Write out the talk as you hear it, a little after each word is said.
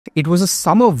It was a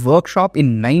summer workshop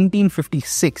in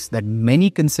 1956 that many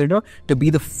consider to be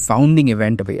the founding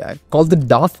event of AI. Called the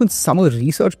Dartmouth Summer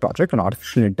Research Project on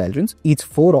Artificial Intelligence, its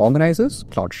 4 organizers,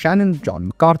 Claude Shannon,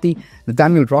 McCarthy,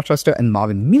 Nathaniel Rochester, and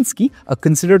Marvin Minsky, are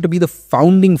considered to be the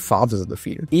founding fathers of the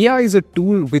field. AI is a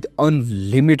tool with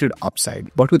unlimited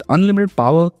upside, but with unlimited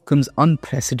power comes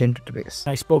unprecedented risk.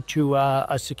 I spoke to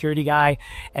a security guy,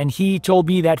 and he told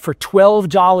me that for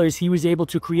 $12, he was able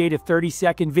to create a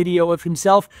 30-second video of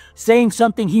himself saying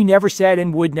something he never said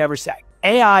and would never say.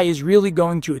 AI is really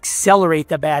going to accelerate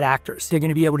the bad actors. They're going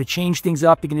to be able to change things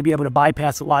up. They're going to be able to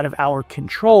bypass a lot of our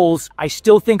controls. I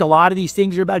still think a lot of these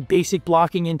things are about basic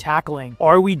blocking and tackling.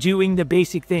 Are we doing the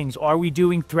basic things? Are we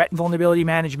doing threat and vulnerability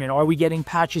management? Are we getting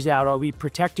patches out? Are we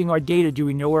protecting our data? Do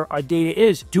we know where our data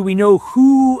is? Do we know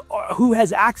who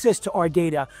has access to our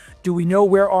data? Do we know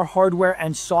where our hardware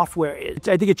and software is?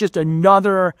 I think it's just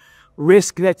another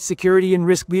risk that security and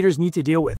risk leaders need to deal with.